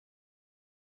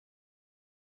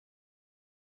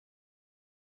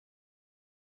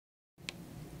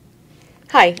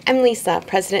Hi, I'm Lisa,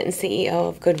 President and CEO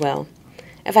of Goodwill.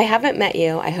 If I haven't met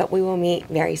you, I hope we will meet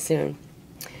very soon.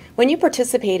 When you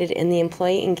participated in the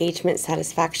Employee Engagement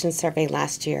Satisfaction Survey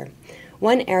last year,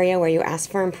 one area where you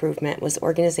asked for improvement was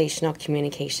organizational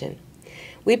communication.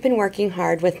 We've been working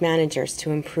hard with managers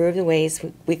to improve the ways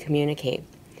we communicate.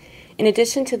 In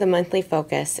addition to the monthly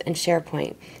focus and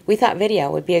SharePoint, we thought video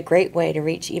would be a great way to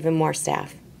reach even more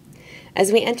staff.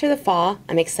 As we enter the fall,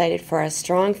 I'm excited for a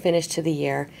strong finish to the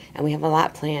year, and we have a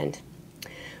lot planned.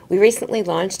 We recently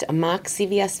launched a mock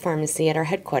CVS pharmacy at our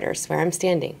headquarters, where I'm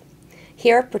standing.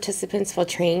 Here, participants will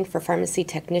train for pharmacy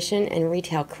technician and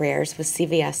retail careers with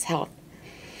CVS Health.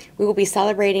 We will be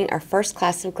celebrating our first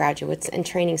class of graduates and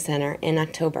training center in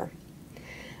October.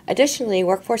 Additionally,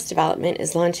 Workforce Development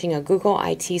is launching a Google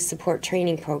IT support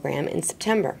training program in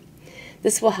September.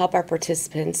 This will help our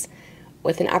participants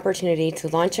with an opportunity to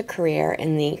launch a career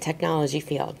in the technology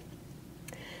field.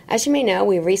 As you may know,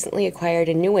 we recently acquired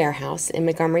a new warehouse in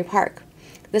Montgomery Park.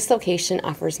 This location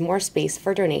offers more space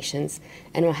for donations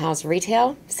and will house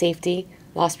retail, safety,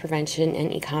 loss prevention,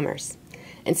 and e-commerce.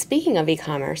 And speaking of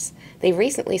e-commerce, they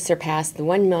recently surpassed the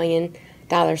 $1 million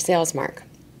sales mark.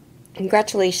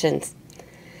 Congratulations!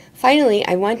 Finally,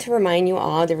 I want to remind you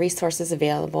all of the resources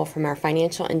available from our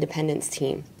financial independence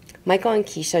team. Michael and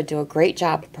Keisha do a great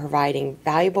job of providing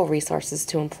valuable resources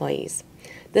to employees.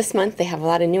 This month, they have a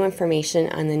lot of new information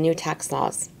on the new tax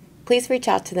laws. Please reach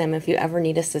out to them if you ever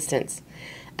need assistance.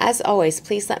 As always,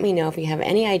 please let me know if you have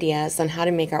any ideas on how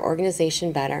to make our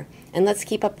organization better, and let's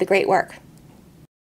keep up the great work.